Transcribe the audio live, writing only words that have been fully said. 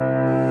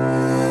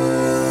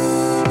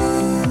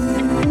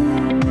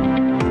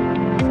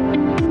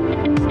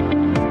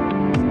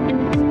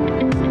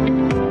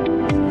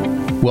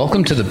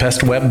Welcome to the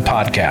Pest Web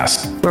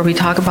Podcast, where we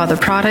talk about the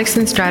products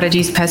and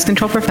strategies pest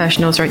control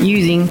professionals are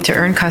using to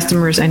earn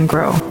customers and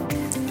grow.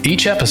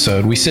 Each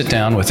episode, we sit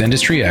down with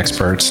industry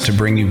experts to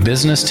bring you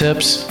business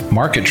tips,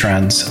 market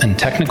trends, and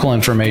technical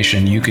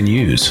information you can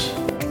use.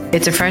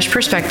 It's a fresh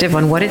perspective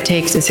on what it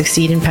takes to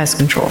succeed in pest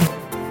control.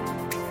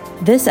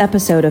 This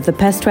episode of the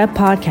Pest Web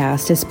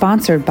Podcast is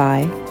sponsored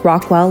by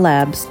Rockwell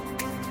Labs.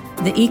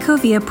 The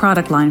Ecovia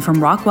product line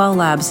from Rockwell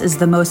Labs is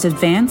the most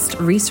advanced,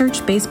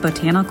 research-based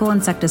botanical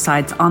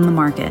insecticides on the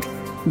market.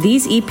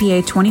 These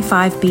EPA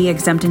 25B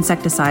exempt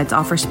insecticides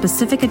offer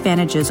specific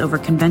advantages over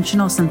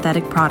conventional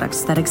synthetic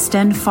products that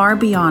extend far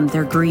beyond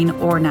their green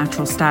or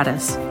natural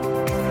status.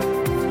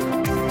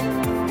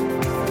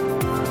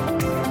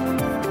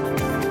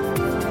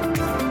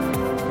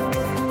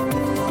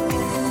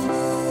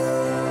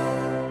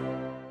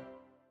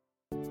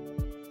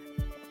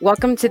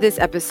 Welcome to this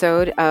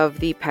episode of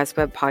the Pest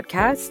Web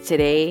Podcast.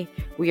 Today,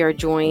 we are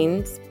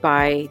joined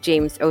by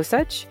James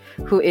Osuch,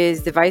 who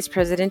is the Vice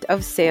President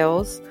of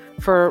Sales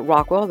for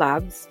Rockwell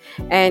Labs,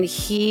 and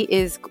he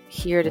is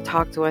here to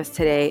talk to us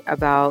today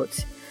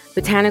about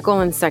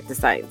botanical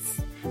insecticides,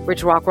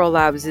 which Rockwell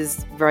Labs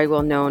is very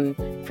well known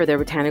for their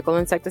botanical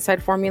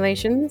insecticide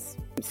formulations.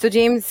 So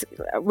James,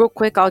 real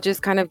quick, I'll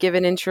just kind of give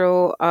an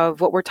intro of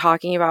what we're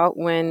talking about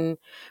when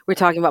we're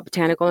talking about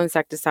botanical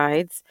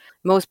insecticides.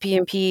 Most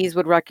PMPs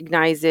would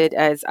recognize it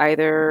as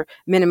either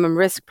minimum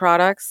risk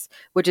products,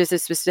 which is a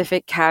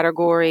specific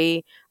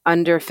category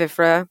under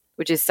FIFRA,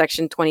 which is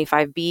Section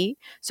 25B.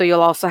 So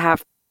you'll also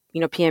have,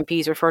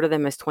 PMPs refer to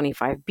them as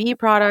 25B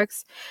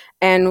products.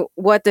 And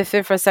what the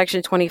FIFRA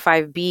Section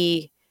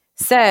 25B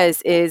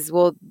says is,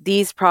 well,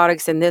 these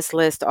products in this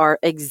list are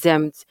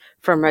exempt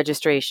from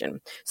registration.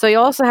 So you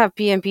also have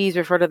PMPs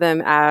refer to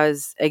them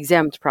as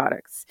exempt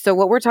products. So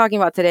what we're talking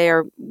about today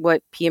are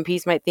what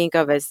PMPs might think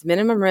of as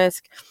minimum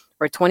risk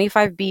or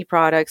 25B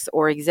products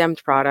or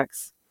exempt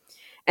products.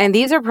 And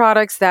these are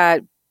products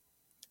that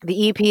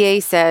the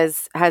EPA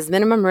says has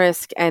minimum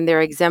risk and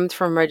they're exempt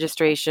from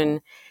registration,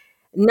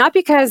 not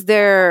because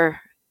they're,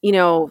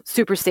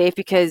 super safe,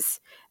 because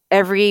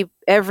every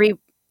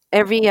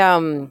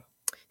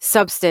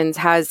substance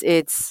has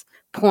its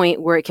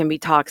point where it can be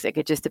toxic.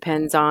 It just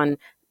depends on,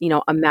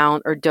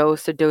 amount or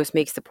dose. So dose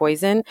makes the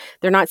poison.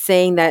 They're not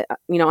saying that,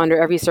 under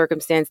every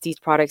circumstance, these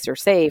products are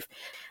safe.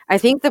 I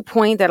think the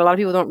point that a lot of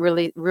people don't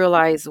really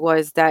realize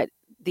was that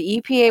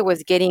the EPA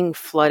was getting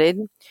flooded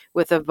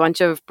with a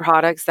bunch of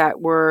products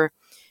that were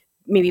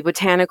maybe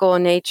botanical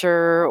in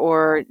nature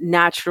or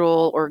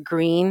natural or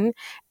green,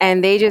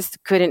 and they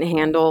just couldn't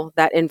handle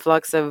that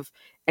influx of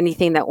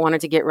anything that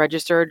wanted to get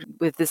registered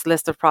with this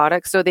list of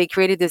products. So they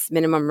created this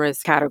minimum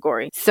risk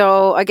category.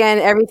 So again,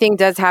 everything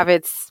does have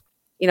its,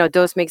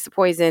 dose makes the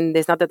poison.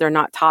 It's not that they're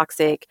not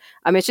toxic.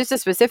 It's just a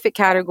specific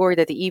category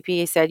that the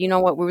EPA said,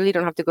 we really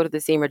don't have to go to the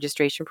same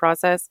registration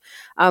process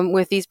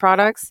with these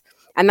products.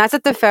 And that's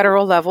at the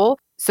federal level.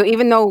 So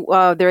even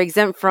though they're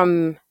exempt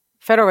from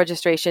federal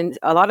registration,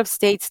 a lot of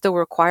states still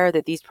require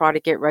that these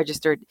products get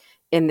registered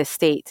in the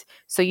state.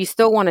 So you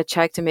still want to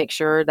check to make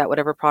sure that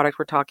whatever product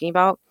we're talking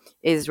about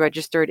is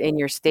registered in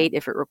your state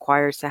if it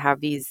requires to have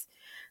these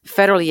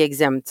federally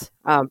exempt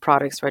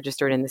products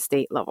registered in the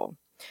state level.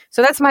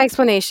 So that's my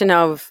explanation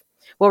of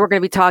what we're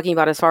going to be talking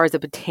about as far as the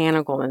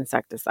botanical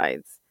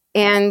insecticides.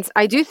 And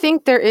I do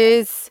think there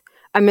is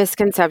a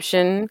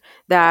misconception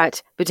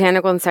that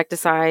botanical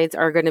insecticides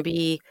are going to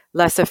be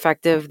less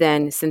effective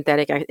than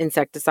synthetic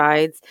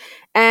insecticides.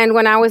 And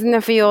when I was in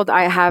the field,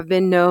 I have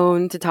been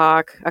known to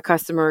talk a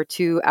customer or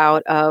two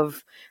out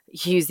of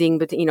using,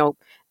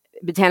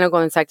 botanical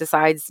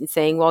insecticides and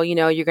saying, well,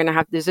 you're going to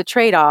have, there's a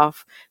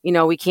trade-off. We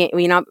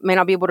may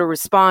not be able to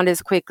respond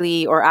as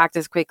quickly or act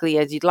as quickly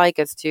as you'd like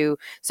us to.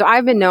 So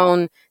I've been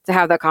known to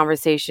have that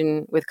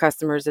conversation with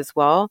customers as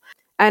well.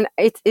 And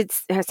it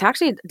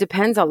actually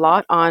depends a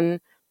lot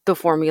on the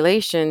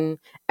formulation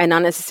and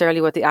not necessarily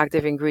what the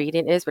active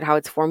ingredient is, but how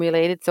it's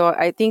formulated. So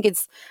I think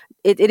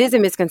it is a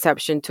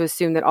misconception to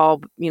assume that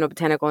all,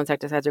 botanical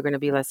insecticides are going to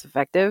be less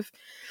effective.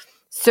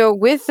 So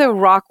with the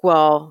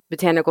Rockwell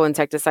botanical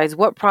insecticides,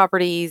 what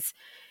properties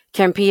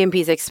can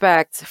PMPs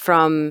expect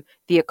from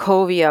the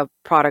Ecovia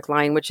product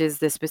line, which is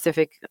the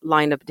specific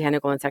line of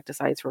botanical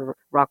insecticides for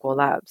Rockwell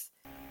Labs?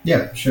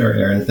 Yeah, sure,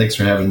 Erin. Thanks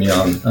for having me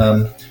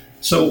on.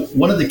 So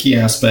one of the key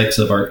aspects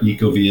of our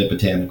Ecovia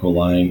botanical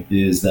line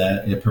is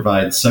that it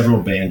provides several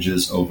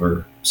advantages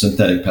over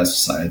synthetic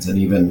pesticides and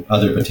even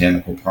other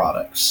botanical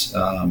products.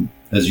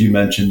 As you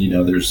mentioned,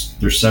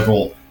 there's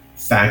several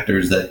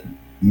factors that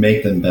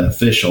make them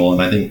beneficial,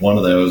 and I think one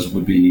of those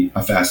would be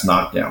a fast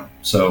knockdown.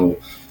 So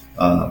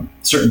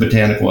certain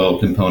botanical oil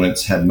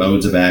components have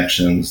modes of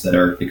actions that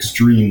are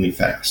extremely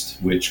fast,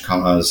 which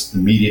cause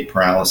immediate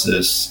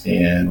paralysis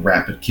and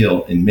rapid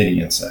kill in many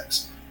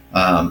insects.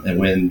 And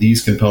when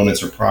these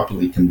components are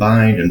properly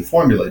combined and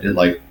formulated,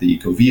 like the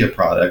Ecovia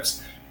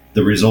products,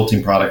 the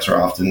resulting products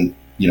are often,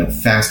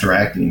 faster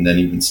acting than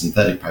even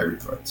synthetic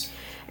pyrethroids.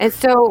 And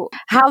so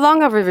how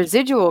long of a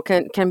residual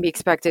can be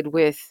expected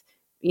with,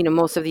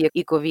 most of the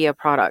Ecovia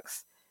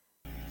products?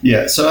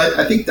 Yeah, so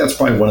I think that's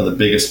probably one of the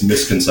biggest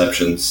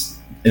misconceptions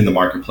in the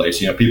marketplace.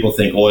 People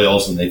think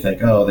oils and they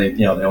think, oh,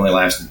 they only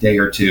last a day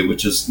or two,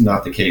 which is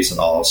not the case at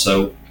all.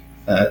 So,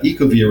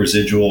 Ecovia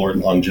residual or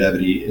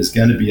longevity is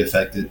going to be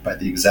affected by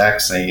the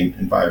exact same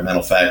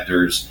environmental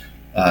factors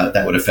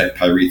that would affect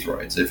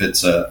pyrethroids. If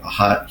it's a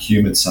hot,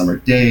 humid summer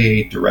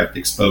day, direct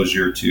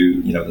exposure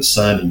to the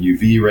sun and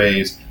UV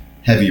rays,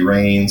 heavy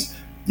rains,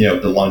 the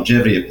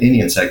longevity of any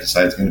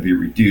insecticide is going to be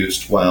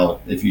reduced.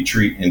 While if you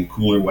treat in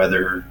cooler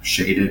weather,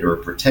 shaded or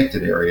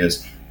protected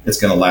areas,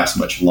 it's going to last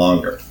much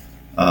longer.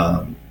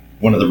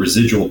 One of the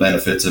residual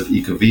benefits of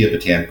Ecovia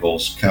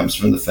botanicals comes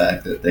from the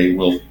fact that they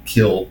will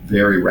kill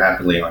very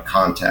rapidly on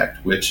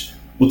contact, which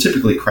will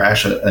typically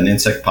crash an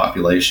insect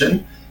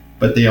population,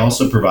 but they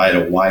also provide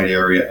a wide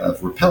area of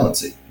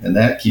repellency, and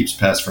that keeps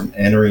pests from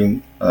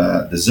entering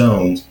the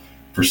zones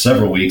for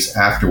several weeks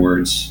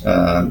afterwards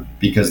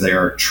because they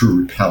are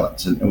true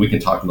repellents. And we can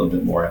talk a little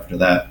bit more after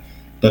that.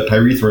 But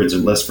pyrethroids are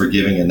less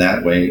forgiving in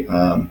that way,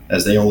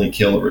 as they only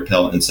kill or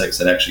repel insects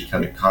that actually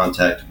come in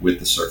contact with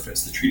the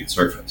surface, the treated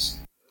surface.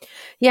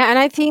 Yeah, and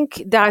I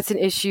think that's an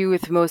issue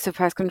with most of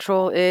pest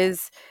control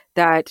is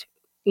that,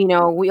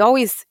 we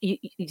always,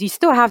 you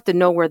still have to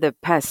know where the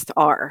pests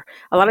are.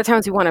 A lot of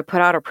times we want to put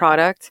out a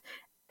product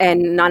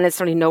and not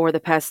necessarily know where the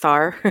pests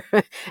are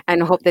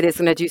and hope that it's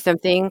going to do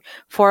something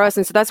for us.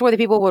 And so that's where the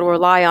people would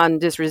rely on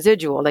this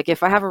residual. Like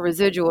if I have a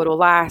residual, it'll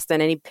last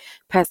and any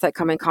pests that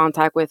come in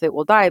contact with it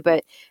will die.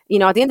 But,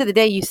 at the end of the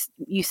day,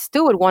 you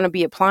still would want to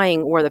be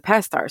applying where the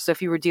pests are. So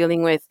if you were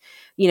dealing with,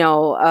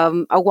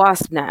 a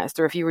wasp nest,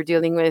 or if you were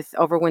dealing with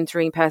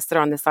overwintering pests that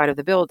are on the side of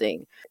the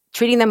building,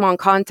 treating them on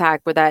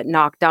contact where that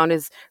knockdown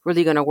is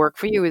really going to work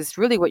for you is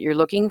really what you're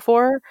looking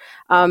for.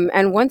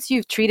 And once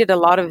you've treated a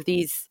lot of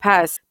these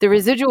pests, the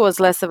residual is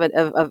less of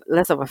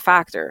a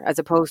factor as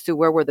opposed to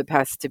where were the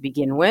pests to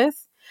begin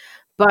with.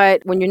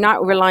 But when you're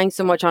not relying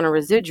so much on a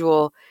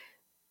residual,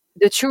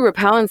 the true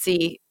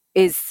repellency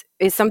is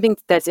something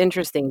that's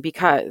interesting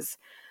because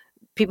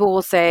people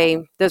will say,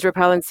 does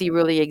repellency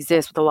really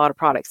exist with a lot of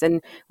products? And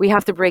we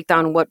have to break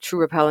down what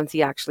true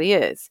repellency actually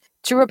is.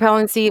 True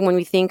repellency, when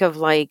we think of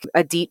like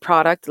a DEET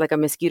product, like a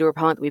mosquito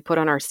repellent we put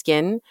on our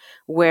skin,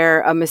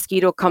 where a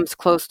mosquito comes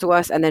close to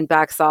us and then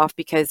backs off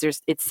because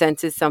it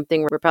senses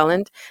something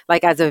repellent,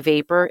 like as a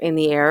vapor in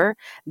the air,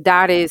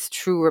 that is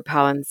true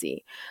repellency.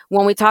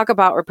 When we talk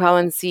about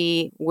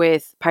repellency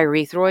with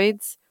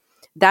pyrethroids,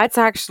 that's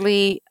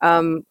actually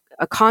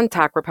a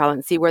contact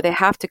repellency where they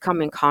have to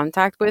come in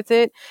contact with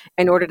it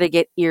in order to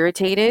get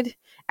irritated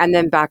and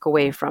then back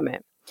away from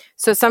it.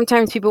 So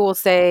sometimes people will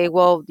say,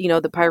 well,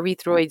 the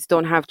pyrethroids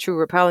don't have true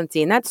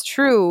repellency. And that's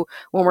true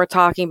when we're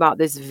talking about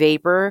this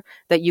vapor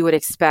that you would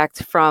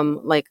expect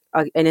from like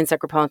an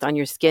insect repellent on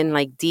your skin,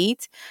 like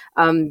DEET,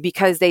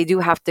 because they do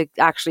have to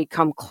actually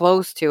come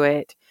close to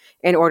it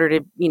in order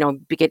to,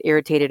 get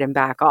irritated and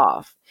back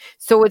off.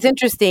 So what's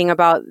interesting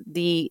about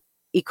the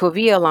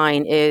Ecovia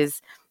line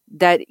is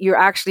that you're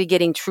actually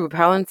getting true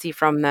repellency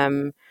from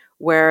them,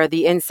 where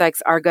the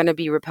insects are going to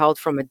be repelled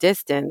from a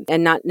distance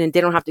and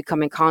they don't have to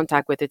come in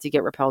contact with it to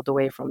get repelled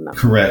away from them.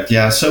 Correct.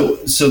 Yeah. So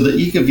the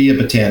Ecovia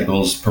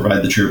botanicals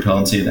provide the true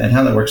repellency, and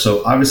how that works.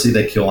 So obviously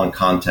they kill on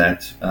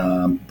contact,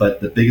 but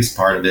the biggest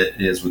part of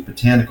it is with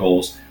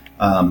botanicals.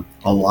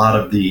 A lot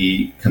of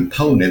the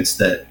components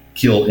that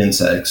kill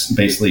insects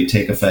basically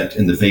take effect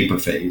in the vapor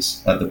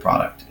phase of the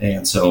product,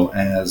 and so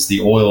as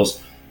the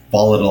oils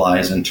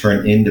volatilize and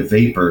turn into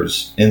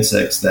vapors,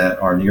 insects that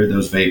are near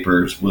those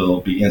vapors will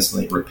be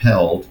instantly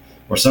repelled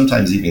or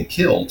sometimes even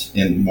killed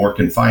in more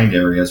confined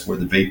areas where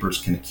the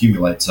vapors can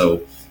accumulate.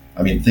 So,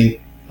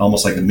 think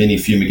almost like a mini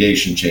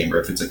fumigation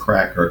chamber. If it's a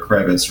crack or a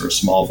crevice or a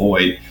small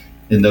void,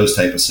 in those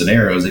type of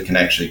scenarios, it can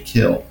actually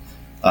kill.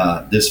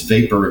 This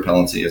vapor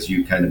repellency, as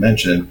you kind of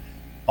mentioned,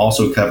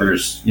 also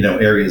covers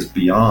areas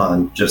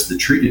beyond just the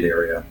treated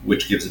area,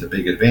 which gives it a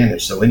big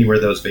advantage. So anywhere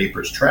those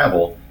vapors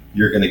travel,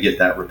 you're going to get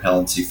that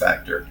repellency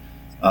factor.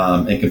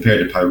 And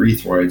compared to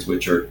pyrethroids,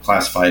 which are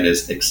classified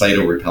as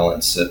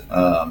excitorepellents,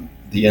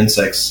 the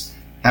insects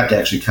have to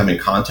actually come in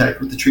contact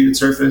with the treated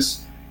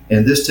surface.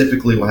 And this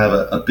typically will have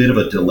a bit of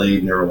a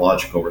delayed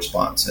neurological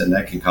response, and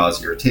that can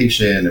cause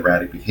irritation,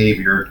 erratic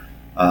behavior.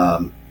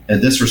 And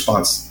this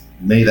response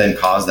may then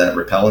cause that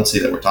repellency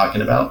that we're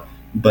talking about,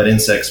 but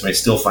insects may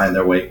still find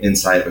their way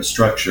inside of a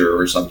structure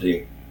or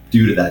something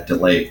due to that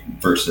delay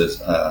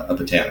versus a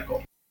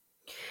botanical.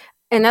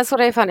 And that's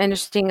what I found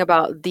interesting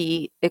about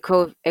the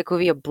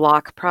Ecovia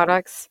block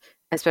products,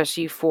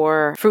 especially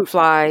for fruit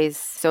flies.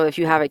 So if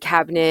you have a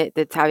cabinet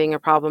that's having a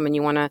problem and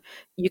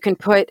you can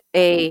put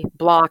a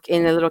block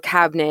in a little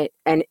cabinet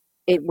and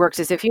it works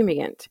as a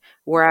fumigant,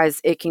 whereas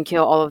it can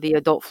kill all of the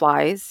adult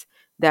flies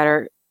that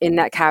are in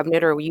that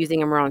cabinet or using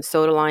them around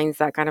soda lines,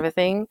 that kind of a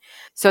thing.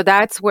 So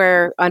that's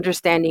where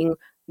understanding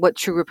what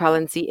true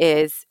repellency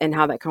is and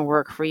how that can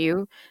work for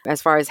you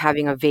as far as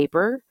having a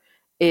vapor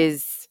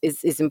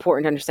is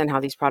important to understand how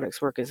these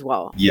products work as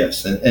well.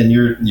 Yes, and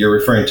you're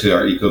referring to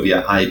our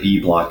Ecovia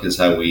IB block is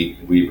how we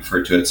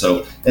refer to it.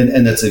 So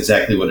and that's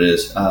exactly what it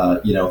is.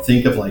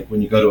 Think of like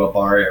when you go to a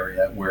bar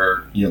area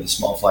where the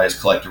small flies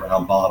collect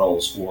around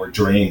bottles or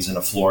drains in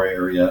a floor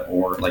area,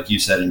 or like you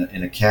said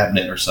in a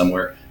cabinet or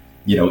somewhere.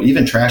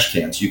 Even trash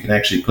cans. You can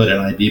actually put an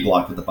IB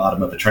block at the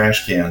bottom of a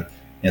trash can,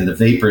 and the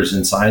vapors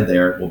inside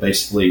there will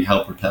basically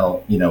help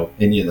repel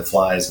any of the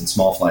flies and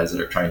small flies that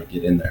are trying to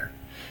get in there.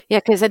 Yeah,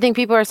 because I think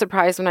people are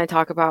surprised when I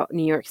talk about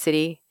New York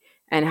City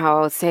and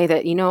how I'll say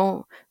that,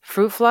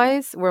 fruit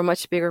flies were a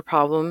much bigger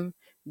problem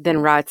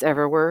than rats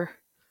ever were.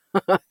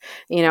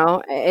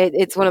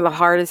 It's one of the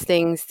hardest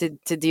things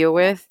to deal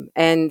with.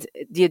 And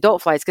the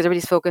adult flies, because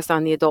everybody's focused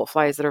on the adult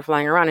flies that are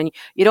flying around. And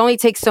it only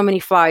takes so many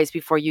flies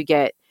before you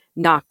get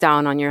knocked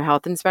down on your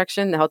health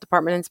inspection, the health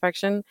department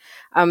inspection.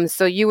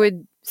 So you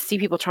would see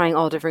people trying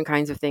all different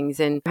kinds of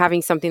things, and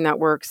having something that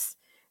works,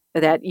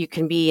 that you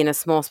can be in a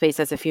small space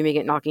as a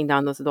fumigant knocking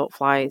down those adult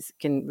flies,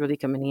 can really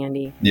come in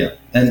handy. Yeah.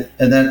 And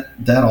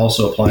that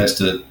also applies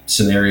to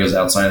scenarios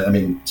outside. I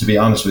mean, to be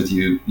honest with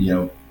you,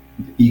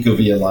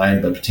 Ecovia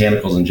line, but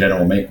botanicals in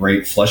general make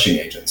great flushing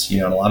agents.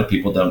 And a lot of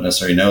people don't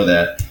necessarily know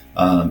that,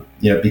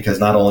 because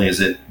not only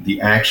is it the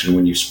action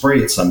when you spray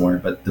it somewhere,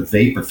 but the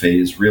vapor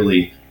phase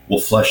really will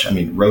flush. I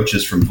mean,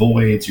 roaches from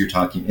voids, you're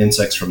talking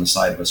insects from the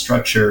side of a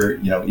structure,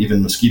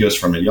 even mosquitoes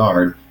from a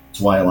yard. That's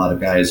why a lot of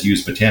guys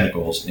use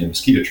botanicals in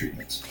mosquito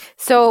treatments.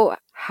 So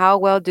how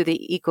well do the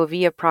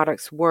Ecovia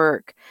products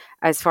work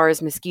as far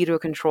as mosquito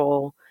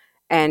control?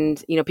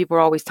 And, people are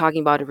always talking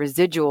about a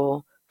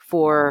residual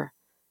for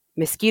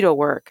mosquito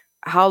work.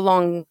 How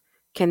long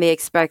can they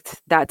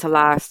expect that to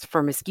last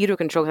for mosquito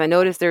control? Because I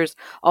noticed there's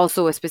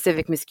also a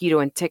specific mosquito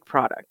and tick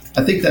product.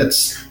 I think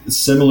that's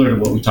similar to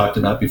what we talked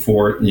about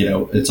before.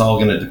 It's all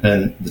going to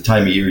depend the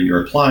time of year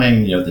you're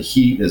applying, the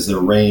heat, is there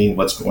rain,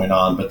 what's going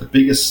on. But the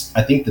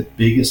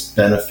biggest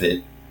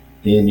benefit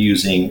in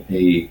using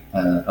a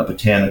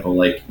botanical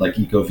like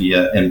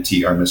Ecovia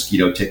MT, our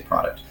mosquito tick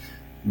product,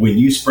 when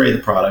you spray the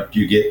product,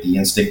 you get the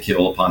instant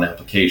kill upon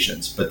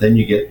applications, but then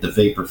you get the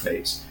vapor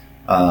phase.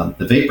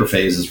 The vapor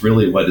phase is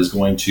really what is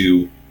going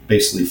to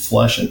basically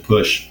flush and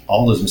push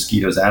all those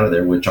mosquitoes out of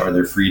there, which are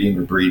their feeding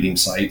or breeding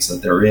sites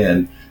that they're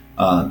in.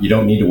 You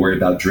don't need to worry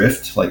about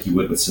drift like you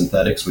would with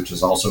synthetics, which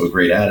is also a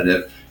great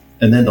additive.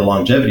 And then the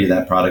longevity of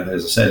that product,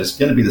 as I said, is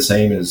going to be the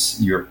same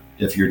as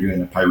if you're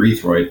doing a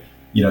pyrethroid,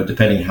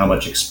 depending how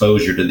much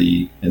exposure to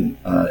the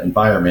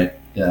environment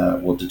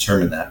will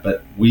determine that.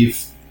 But we've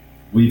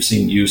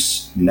seen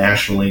use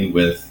nationally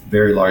with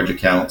very large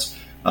accounts,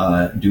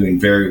 doing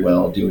very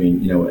well,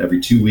 doing,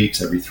 every 2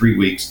 weeks, every 3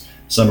 weeks.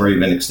 Some are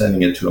even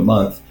extending it to a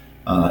month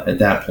at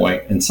that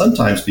point. And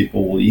sometimes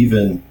people will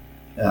even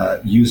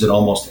use it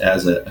almost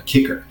as a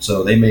kicker.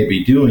 So they may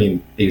be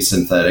doing a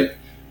synthetic,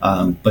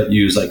 but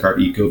use like our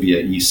Ecovia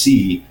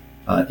EC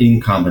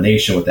in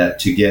combination with that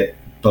to get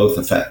both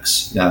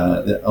effects,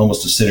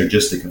 almost a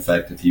synergistic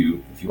effect, if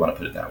you want to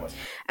put it that way.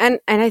 And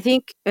I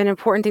think an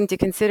important thing to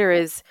consider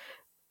is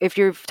if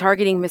you're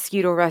targeting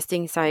mosquito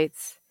resting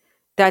sites,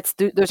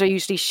 those are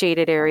usually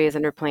shaded areas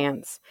under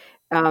plants.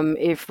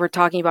 If we're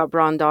talking about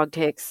brown dog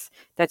ticks,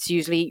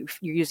 you're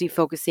usually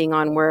focusing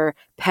on where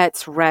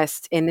pets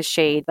rest in the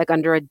shade, like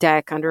under a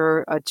deck,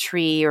 under a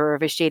tree, or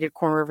a shaded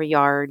corner of a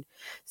yard.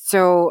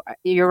 So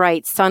you're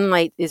right,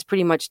 sunlight is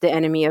pretty much the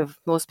enemy of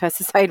most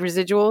pesticide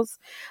residuals.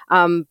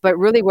 But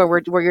really,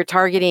 where you're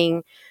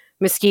targeting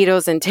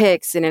mosquitoes and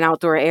ticks in an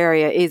outdoor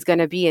area is going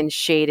to be in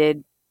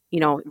shaded,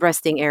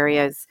 resting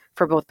areas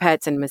for both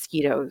pets and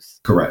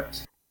mosquitoes.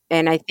 Correct.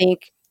 And I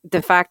think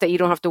the fact that you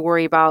don't have to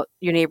worry about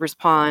your neighbor's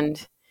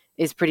pond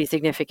is pretty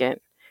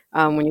significant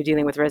when you're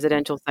dealing with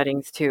residential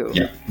settings too.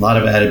 Yeah, a lot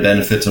of added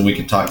benefits, and we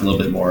can talk a little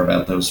bit more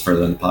about those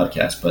further in the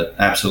podcast. But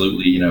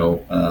absolutely,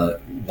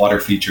 water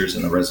features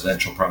in a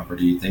residential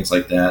property, things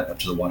like that, up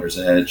to the water's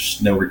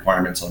edge, no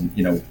requirements on,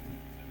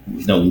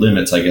 no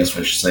limits, I guess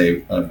I should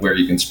say, of where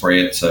you can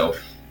spray it. So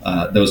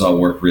those all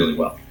work really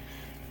well.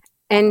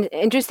 And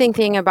interesting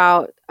thing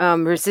about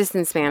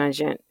resistance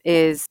management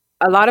is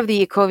a lot of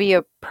the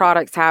Ecovia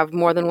products have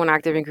more than one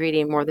active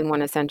ingredient, more than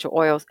one essential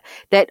oils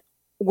that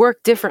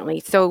work differently.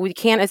 So we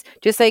can't,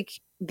 just like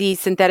the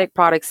synthetic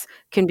products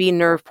can be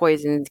nerve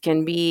poisons,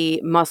 can be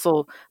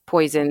muscle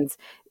poisons,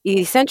 the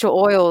essential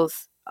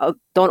oils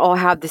don't all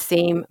have the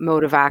same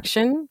mode of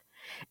action.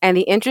 And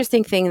the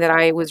interesting thing that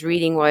I was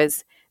reading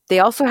was they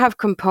also have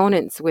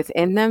components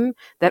within them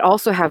that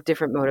also have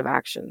different mode of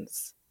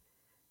actions.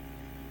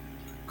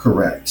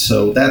 Correct.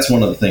 So that's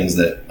one of the things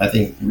that I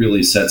think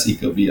really sets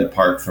Ecovia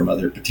apart from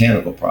other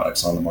botanical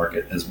products on the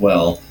market as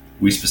well.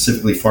 We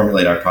specifically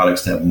formulate our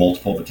products to have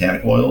multiple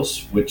botanical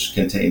oils, which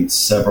contain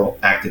several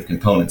active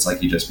components,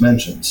 like you just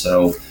mentioned.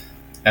 So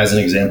as an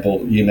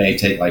example, you may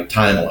take like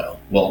thyme oil.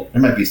 Well,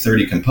 there might be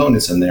 30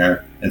 components in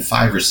there, and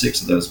 5 or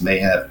 6 of those may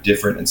have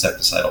different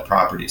insecticidal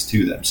properties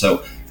to them.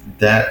 So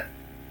that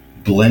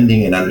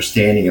blending and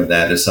understanding of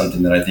that is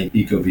something that I think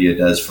Ecovia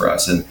does for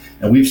us. And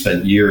we've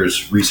spent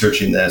years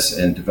researching this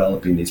and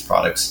developing these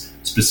products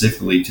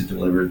specifically to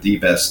deliver the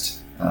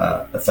best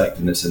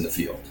effectiveness in the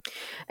field.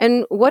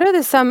 And what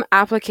are some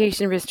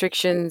application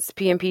restrictions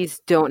PMPs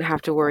don't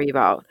have to worry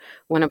about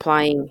when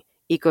applying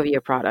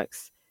Ecovia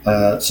products?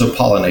 So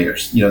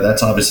pollinators,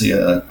 that's obviously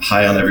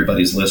high on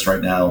everybody's list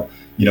right now.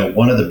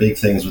 One of the big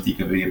things with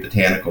Ecovia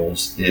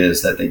Botanicals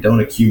is that they don't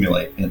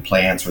accumulate in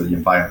plants or the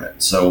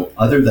environment. So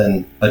other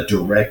than a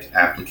direct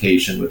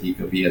application with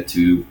Ecovia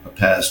to a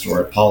pest or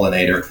a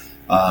pollinator,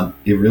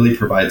 it really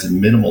provides a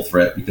minimal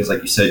threat because,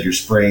 like you said, you're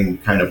spraying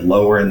kind of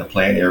lower in the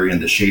plant area, in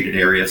the shaded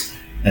areas.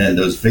 And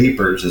those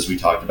vapors, as we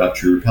talked about,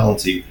 true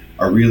repellency,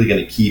 are really going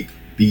to keep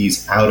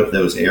bees out of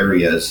those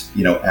areas,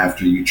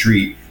 after you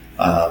treat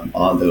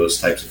on those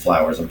types of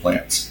flowers and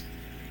plants.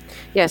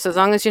 Yeah, so as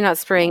long as you're not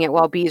spraying it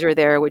while bees are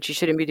there, which you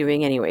shouldn't be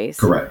doing anyways.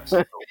 Correct.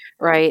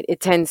 Right? It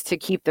tends to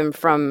keep them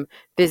from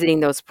visiting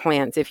those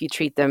plants if you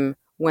treat them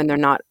when they're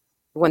not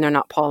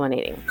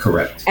pollinating.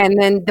 Correct. And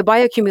then the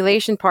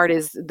bioaccumulation part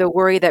is the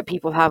worry that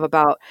people have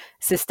about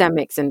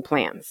systemics in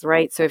plants,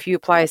 right? So if you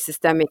apply a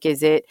systemic,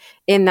 is it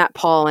in that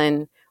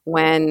pollen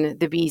when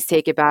the bees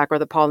take it back or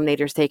the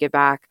pollinators take it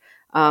back?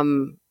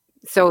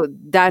 So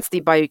that's the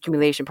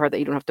bioaccumulation part that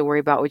you don't have to worry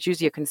about, which is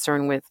usually a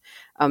concern with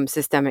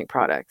systemic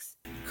products.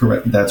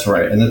 Correct. That's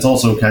right. And it's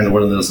also kind of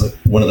one of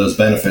those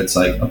benefits,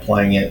 like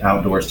applying it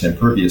outdoors to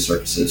impervious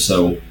surfaces.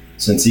 So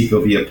since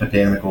Ecovia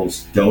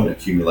botanicals don't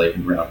accumulate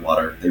in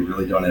groundwater, they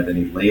really don't have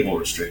any label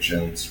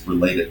restrictions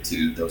related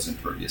to those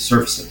impervious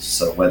surfaces.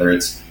 So whether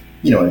it's,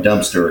 a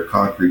dumpster, a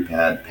concrete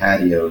pad,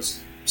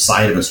 patios,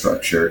 side of a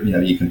structure,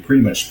 you can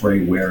pretty much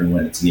spray where and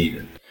when it's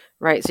needed.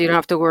 Right. So you don't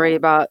have to worry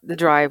about the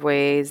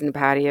driveways and the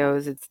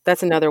patios.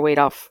 That's another weight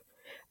off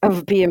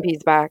of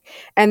PMP's back.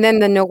 And then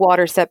the no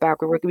water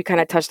setback, we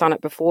kind of touched on it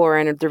before.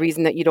 And the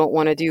reason that you don't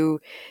want to do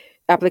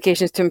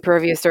applications to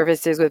impervious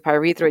surfaces with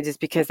pyrethroids is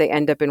because they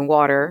end up in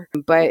water.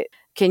 But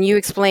can you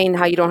explain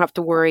how you don't have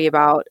to worry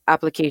about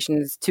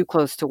applications too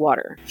close to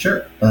water?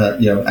 Sure.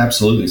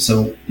 Absolutely.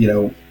 So,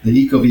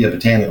 the Ecovia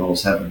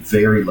botanicals have a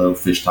very low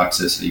fish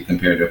toxicity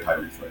compared to a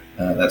pyrethroid.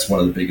 That's one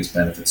of the biggest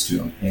benefits to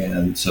them.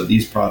 And so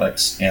these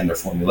products and their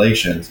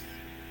formulations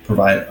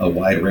provide a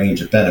wide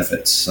range of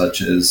benefits,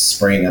 such as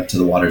spraying up to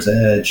the water's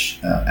edge,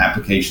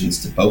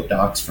 applications to boat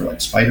docks for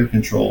like spider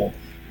control.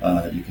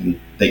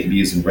 They can be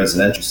used in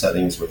residential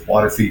settings with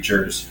water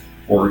features,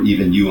 or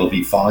even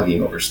ULV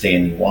fogging over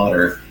standing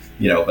water.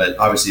 But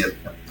obviously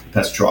a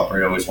pest control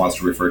operator always wants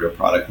to refer to a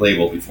product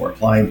label before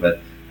applying.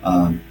 But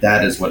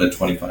that is what a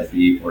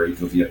 25B or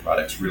Ecovia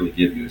products really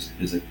give you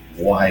is a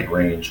wide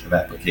range of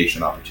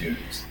application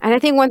opportunities. And I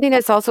think one thing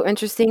that's also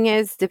interesting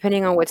is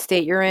depending on what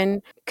state you're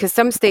in, because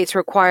some states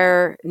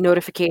require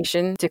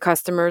notification to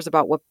customers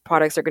about what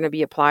products are going to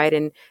be applied.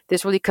 And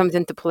this really comes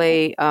into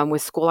play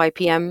with school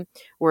IPM,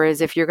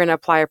 whereas if you're going to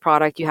apply a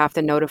product, you have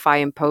to notify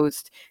and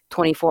post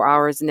 24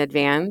 hours in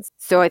advance.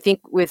 So I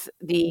think with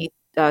the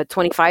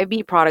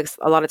 25B products,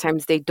 a lot of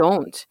times they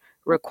don't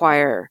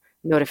require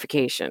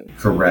notification.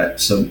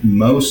 Correct. So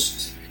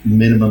most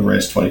minimum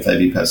risk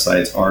 25B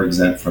pesticides are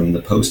exempt from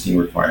the posting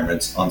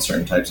requirements on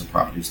certain types of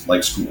properties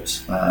like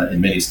schools in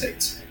many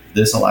states.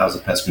 This allows a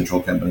pest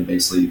control company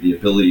basically the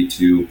ability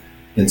to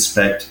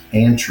inspect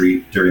and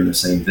treat during the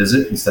same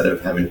visit instead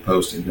of having to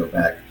post and go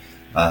back.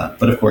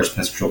 But of course,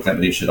 pest control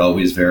companies should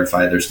always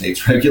verify their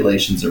state's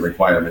regulations and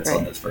requirements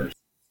on this first.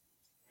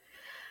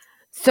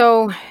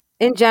 So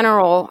in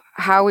general,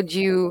 how would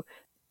you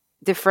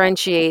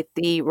differentiate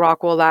the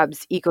Rockwell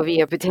Labs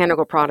Ecovia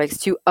botanical products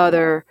to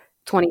other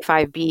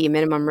 25B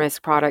minimum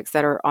risk products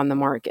that are on the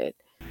market?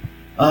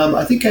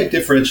 I think I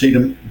differentiate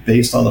them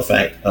based on the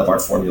fact of our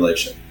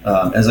formulation.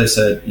 As I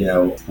said,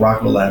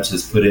 Rockwell Labs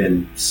has put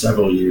in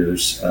several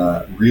years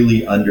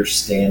really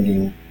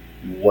understanding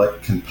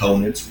what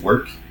components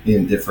work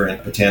in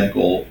different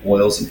botanical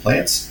oils and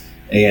plants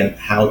and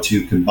how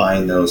to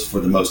combine those for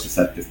the most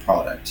effective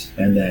product.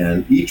 And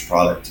then each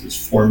product is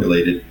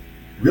formulated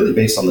really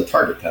based on the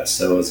target pest.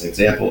 So as an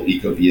example,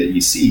 Ecovia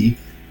EC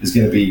is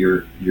going to be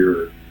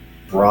your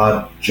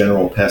broad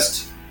general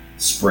pest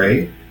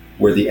spray,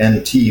 where the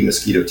MT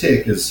mosquito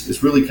tick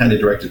is really kind of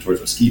directed towards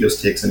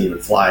mosquitoes, ticks, and even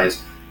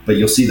flies. But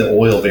you'll see the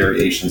oil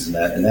variations in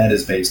that, and that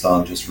is based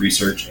on just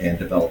research and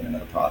development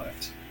of the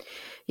product.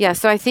 Yeah,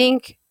 so I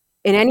think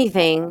in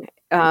anything,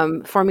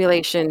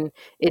 formulation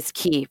is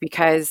key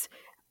because,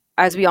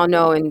 as we all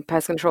know in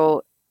pest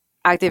control,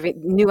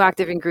 new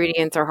active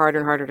ingredients are harder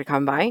and harder to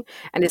come by.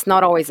 And it's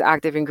not always the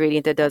active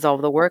ingredient that does all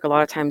of the work. A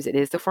lot of times it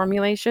is the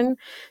formulation.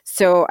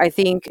 So I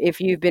think if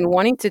you've been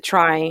wanting to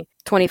try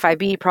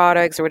 25B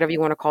products or whatever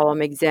you want to call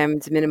them,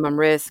 exempt, minimum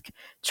risk,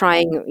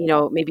 trying,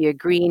 maybe a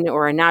green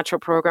or a natural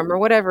program or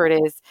whatever it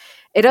is,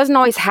 it doesn't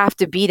always have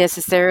to be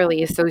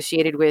necessarily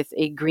associated with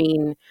a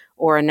green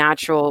or a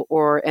natural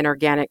or an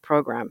organic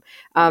program.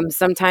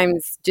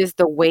 Sometimes just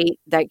the weight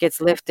that gets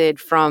lifted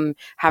from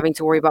having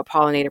to worry about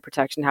pollinator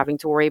protection, having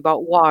to worry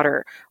about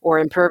water or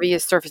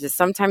impervious surfaces,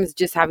 sometimes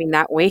just having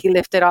that weight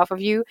lifted off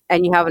of you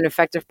and you have an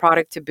effective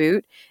product to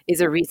boot is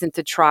a reason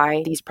to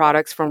try these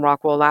products from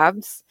Rockwell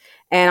Labs.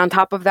 And on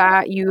top of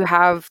that, you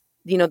have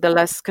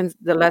the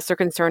lesser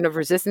concern of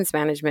resistance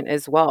management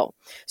as well.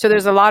 So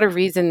there's a lot of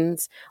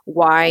reasons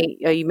why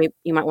you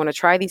might want to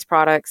try these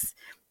products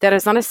that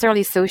is not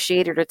necessarily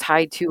associated or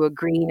tied to a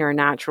green or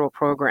natural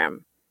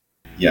program.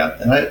 Yeah,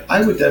 and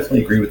I would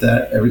definitely agree with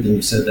that, everything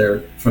you said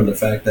there, from the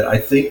fact that I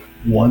think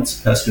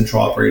once pest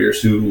control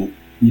operators who,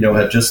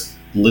 have just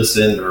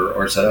listened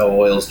or said, oh,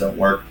 oils don't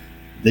work,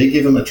 they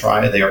give them a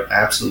try, they are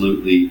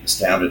absolutely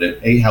astounded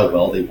at how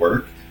well they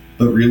work,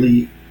 but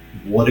really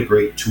what a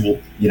great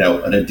tool,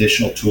 an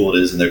additional tool it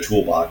is in their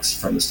toolbox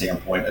from the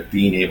standpoint of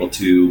being able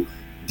to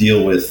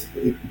deal with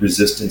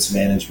resistance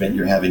management.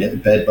 You're having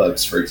it, bed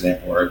bugs, for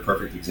example, are a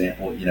perfect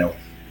example.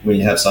 When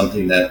you have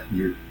something that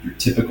your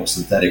typical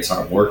synthetics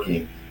aren't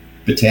working,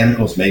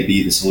 botanicals may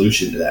be the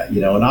solution to that.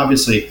 And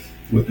obviously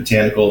with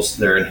botanicals,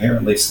 they're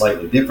inherently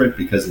slightly different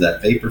because of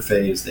that vapor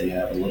phase. They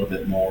have a little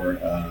bit more,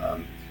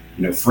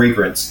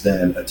 fragrance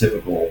than a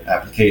typical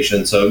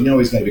application. So you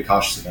always got to be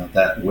cautious about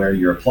that where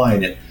you're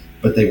applying it,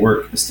 but they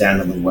work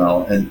astoundingly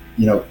well. And,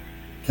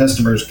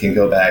 customers can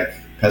go back,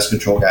 pest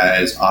control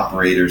guys,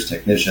 operators,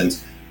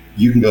 technicians,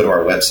 you can go to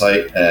our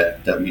website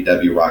at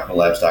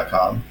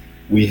www.rockwelllabs.com.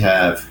 We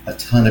have a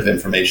ton of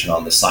information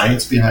on the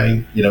science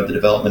behind, the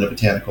development of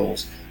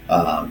botanicals,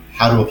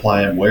 how to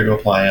apply them, where to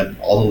apply them.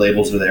 All the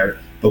labels are there.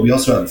 But we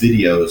also have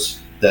videos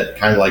that,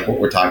 kind of like what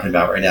we're talking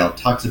about right now,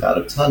 talks about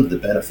a ton of the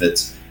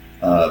benefits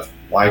of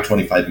why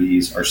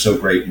 25Bs are so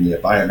great in the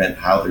environment,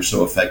 how they're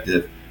so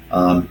effective.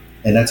 And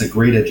that's a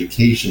great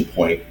education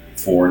point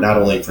for not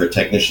only for a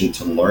technician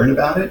to learn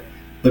about it,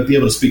 but be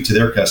able to speak to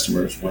their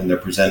customers when they're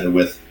presented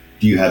with,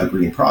 do you have a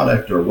green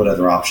product or what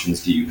other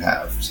options do you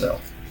have? So.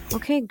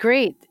 Okay,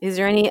 great. Is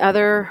there any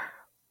other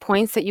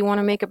points that you want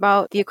to make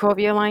about the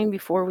Ecovia line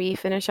before we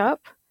finish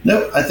up?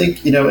 No, I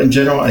think, in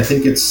general, I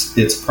think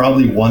it's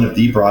probably one of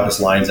the broadest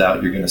lines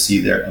out you're going to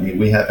see there. I mean,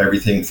 we have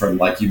everything from,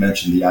 like you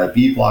mentioned, the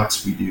IB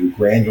blocks. We do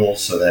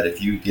granules so that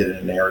if you get in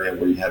an area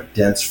where you have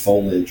dense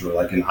foliage or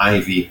like an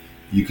ivy,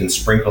 you can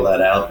sprinkle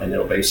that out and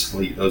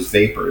those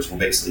vapors will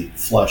basically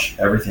flush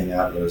everything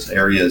out of those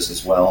areas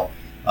as well,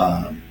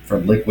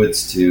 from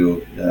liquids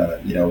to,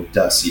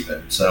 dust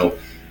even. So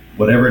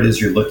whatever it is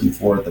you're looking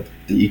for, the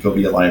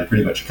Ecovia line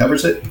pretty much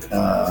covers it.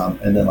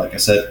 And then, like I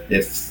said,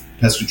 if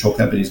pest control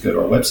companies go to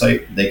our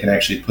website, they can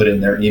actually put in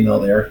their email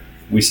there.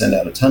 We send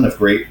out a ton of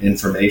great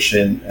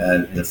information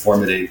and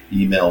informative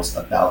emails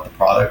about the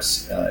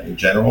products in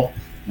general,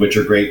 which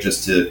are great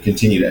just to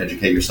continue to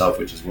educate yourself,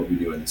 which is what we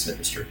do in this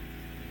industry.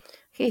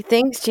 Okay,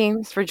 thanks,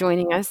 James, for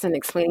joining us and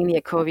explaining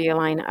the Ecovia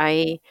line.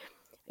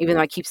 Even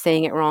though I keep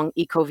saying it wrong,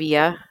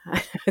 Ecovia,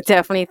 I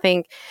definitely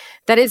think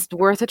that is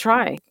worth a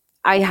try.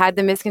 I had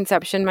the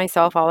misconception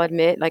myself, I'll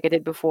admit, like I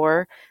did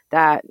before,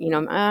 that,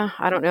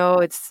 I don't know,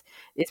 it's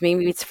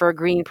maybe it's for a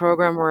green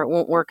program or it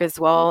won't work as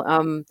well.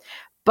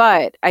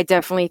 But I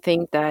definitely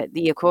think that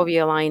the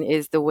Ecovia line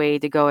is the way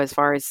to go as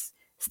far as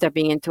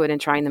stepping into it and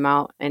trying them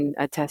out and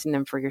testing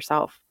them for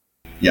yourself.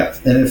 Yeah,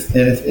 and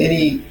if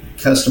any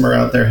customer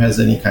out there has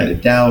any kind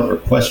of doubt or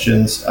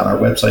questions on our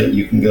website,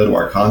 you can go to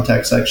our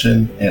contact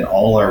section, and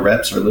all our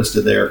reps are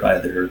listed there by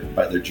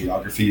their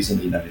geographies in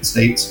the United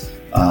States.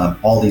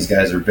 All these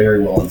guys are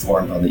very well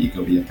informed on the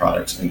Ecovia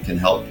products and can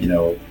help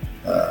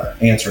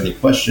answer any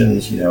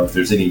questions. If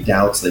there's any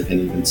doubts, they can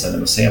even send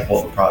them a sample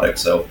of the product,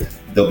 so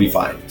they'll be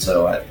fine.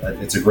 So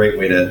it's a great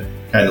way to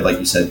kind of, like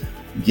you said,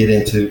 get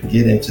into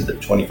the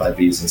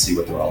 25Bs and see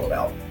what they're all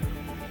about.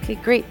 Okay,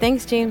 great.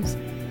 Thanks, James.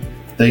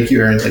 Thank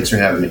you, Erin. Thanks for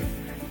having me.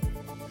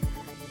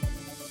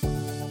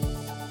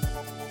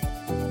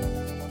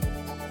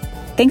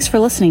 Thanks for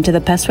listening to the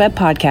Pest Web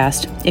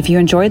Podcast. If you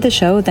enjoyed the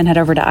show, then head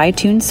over to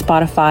iTunes,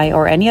 Spotify,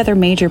 or any other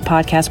major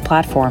podcast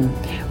platform.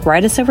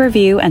 Write us a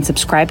review and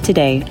subscribe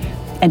today.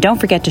 And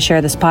don't forget to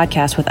share this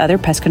podcast with other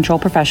pest control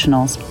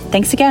professionals.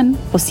 Thanks again.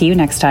 We'll see you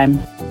next time.